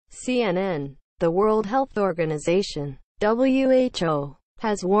CNN, the World Health Organization, WHO,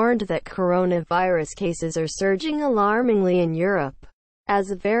 has warned that coronavirus cases are surging alarmingly in Europe,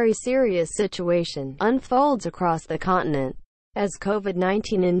 as a very serious situation unfolds across the continent. As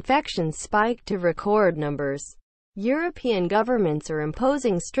COVID-19 infections spike to record numbers, European governments are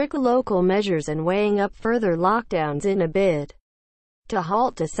imposing strict local measures and weighing up further lockdowns in a bid to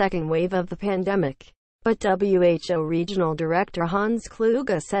halt a second wave of the pandemic. But WHO Regional Director Hans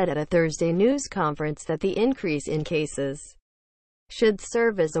Kluge said at a Thursday news conference that the increase in cases should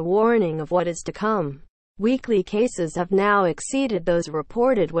serve as a warning of what is to come. Weekly cases have now exceeded those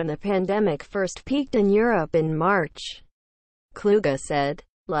reported when the pandemic first peaked in Europe in March. Kluge said,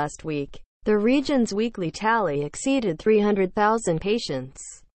 last week, the region's weekly tally exceeded 300,000 patients.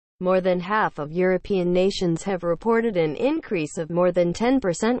 More than half of European nations have reported an increase of more than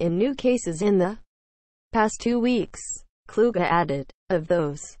 10% in new cases in the past 2 weeks. Kluge added, of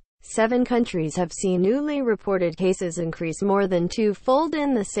those, 7 countries have seen newly reported cases increase more than twofold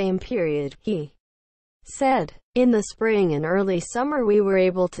in the same period. He said, in the spring and early summer we were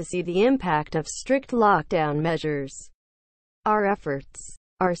able to see the impact of strict lockdown measures. Our efforts,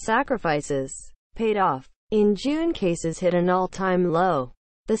 our sacrifices, paid off. In June, cases hit an all-time low.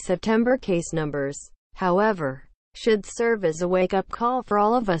 The September case numbers, however, should serve as a wake-up call for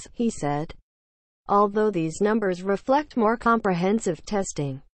all of us, he said. Although these numbers reflect more comprehensive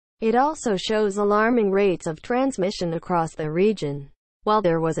testing, it also shows alarming rates of transmission across the region. While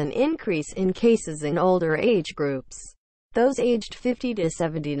there was an increase in cases in older age groups, those aged 50 to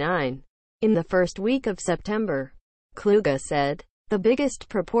 79, in the first week of September, Kluge said, the biggest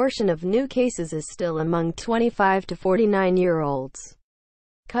proportion of new cases is still among 25 to 49-year-olds.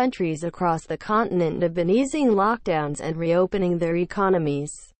 Countries across the continent have been easing lockdowns and reopening their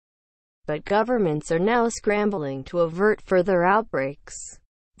economies. But governments are now scrambling to avert further outbreaks.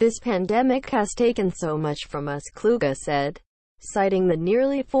 This pandemic has taken so much from us, Kluge said, citing the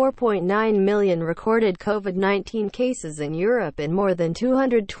nearly 4.9 million recorded COVID-19 cases in Europe and more than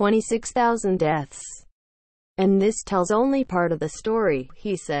 226,000 deaths. And this tells only part of the story,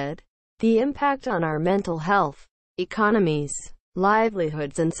 he said. The impact on our mental health, economies,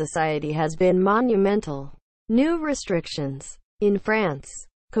 livelihoods and society has been monumental. New restrictions. In France,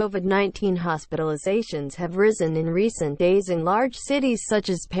 COVID-19 hospitalizations have risen in recent days in large cities such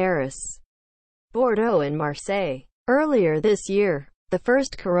as Paris, Bordeaux and Marseille. Earlier this year, the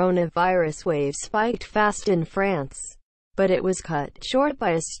first coronavirus wave spiked fast in France, but it was cut short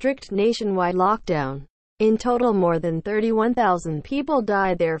by a strict nationwide lockdown. In total, more than 31,000 people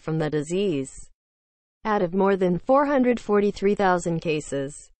died there from the disease, out of more than 443,000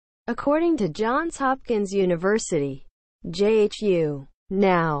 cases, according to Johns Hopkins University, JHU.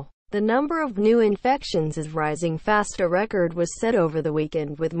 Now, the number of new infections is rising fast. A record was set over the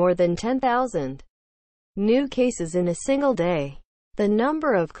weekend with more than 10,000 new cases in a single day. The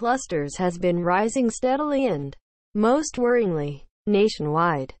number of clusters has been rising steadily and, most worryingly,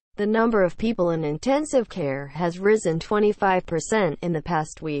 nationwide, the number of people in intensive care has risen 25% in the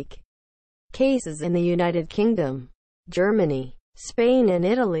past week. Cases in the United Kingdom, Germany, Spain and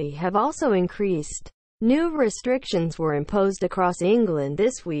Italy have also increased. New restrictions were imposed across England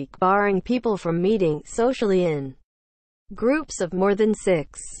this week, barring people from meeting socially in groups of more than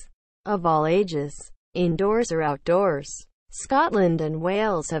 6, of all ages, indoors or outdoors. Scotland and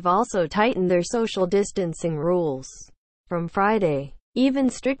Wales have also tightened their social distancing rules. From Friday, even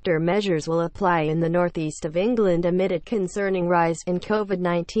stricter measures will apply in the northeast of England amid a concerning rise in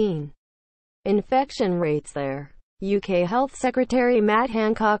COVID-19 infection rates there. UK Health Secretary Matt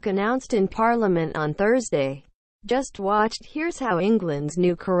Hancock announced in Parliament on Thursday. Just watched. Here's how England's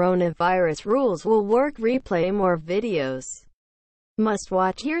new coronavirus rules will work. Replay more videos. Must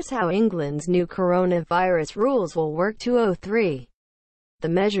watch. Here's how England's new coronavirus rules will work. 203. The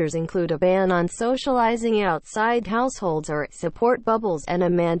measures include a ban on socializing outside households or support bubbles and a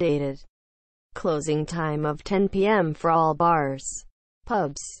mandated closing time of 10 p.m. for all bars,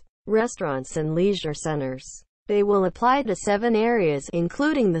 pubs, restaurants and leisure centres. They will apply to 7 areas,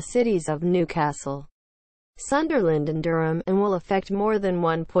 including the cities of Newcastle, Sunderland and Durham, and will affect more than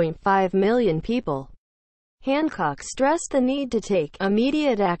 1.5 million people. Hancock stressed the need to take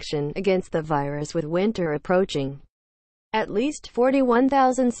immediate action against the virus with winter approaching. At least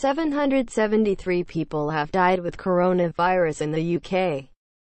 41,773 people have died with coronavirus in the UK,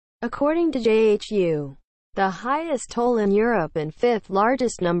 according to JHU, the highest toll in Europe and 5th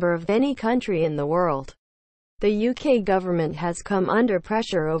largest number of any country in the world. The UK government has come under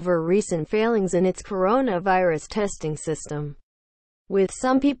pressure over recent failings in its coronavirus testing system, with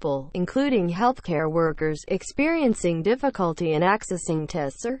some people, including healthcare workers, experiencing difficulty in accessing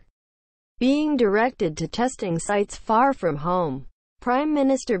tests or being directed to testing sites far from home. Prime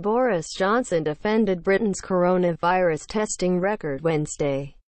Minister Boris Johnson defended Britain's coronavirus testing record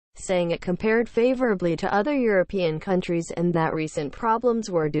Wednesday, saying it compared favorably to other European countries and that recent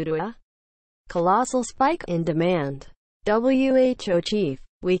problems were due to a colossal spike in demand. WHO chief,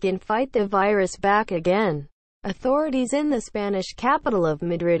 "We can fight the virus back again." Authorities in the Spanish capital of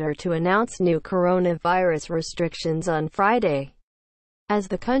Madrid are to announce new coronavirus restrictions on Friday, as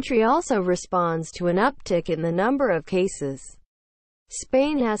the country also responds to an uptick in the number of cases.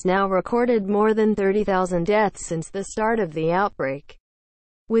 Spain has now recorded more than 30,000 deaths since the start of the outbreak,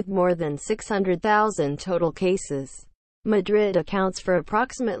 with more than 600,000 total cases. Madrid accounts for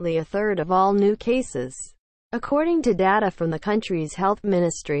approximately a third of all new cases, according to data from the country's health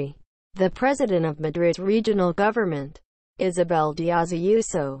ministry. The president of Madrid's regional government, Isabel Díaz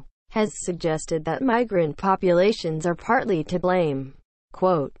Ayuso, has suggested that migrant populations are partly to blame.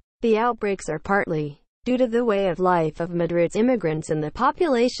 Quote, "The outbreaks are partly due to the way of life of Madrid's immigrants and the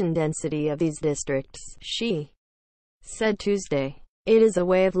population density of these districts," she said Tuesday. "It is a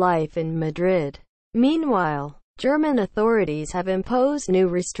way of life in Madrid." Meanwhile, German authorities have imposed new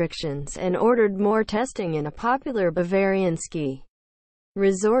restrictions and ordered more testing in a popular Bavarian ski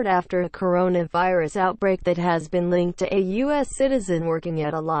resort after a coronavirus outbreak that has been linked to a U.S. citizen working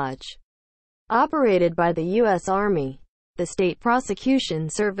at a lodge operated by the U.S. Army. The state prosecution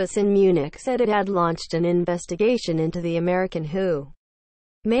service in Munich said it had launched an investigation into the American who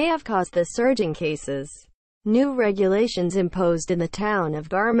may have caused the surging cases. New regulations imposed in the town of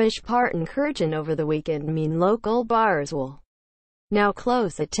Garmisch-Partenkirchen over the weekend mean local bars will now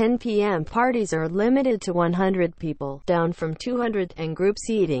close at 10 p.m. Parties are limited to 100 people, down from 200, and group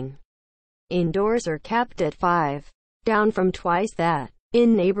seating indoors are capped at 5, down from twice that.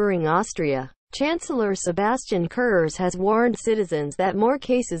 In neighboring Austria, Chancellor Sebastian Kurz has warned citizens that more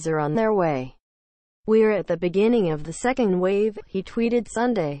cases are on their way. "We're at the beginning of the second wave," he tweeted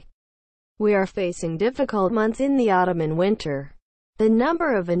Sunday. "We are facing difficult months in the autumn and winter. The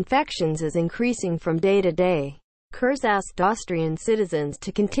number of infections is increasing from day to day." Kurz asked Austrian citizens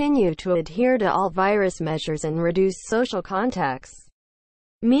to continue to adhere to all virus measures and reduce social contacts.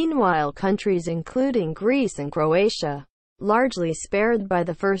 Meanwhile, countries including Greece and Croatia, largely spared by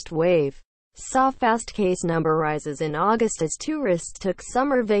the first wave, saw fast case number rises in August as tourists took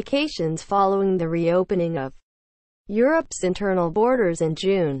summer vacations following the reopening of Europe's internal borders in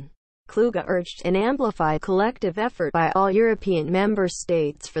June. Kluge urged an amplified collective effort by all European member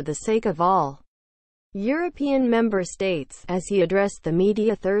states for the sake of all European member states, as he addressed the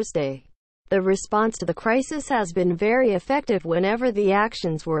media Thursday. The response to the crisis has been very effective whenever the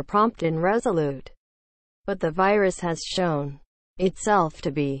actions were prompt and resolute. But the virus has shown itself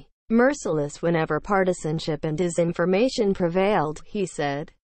to be merciless whenever partisanship and disinformation prevailed, he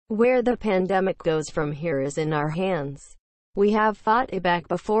said. "Where the pandemic goes from here is in our hands. We have fought it back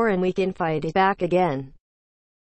before and we can fight it back again."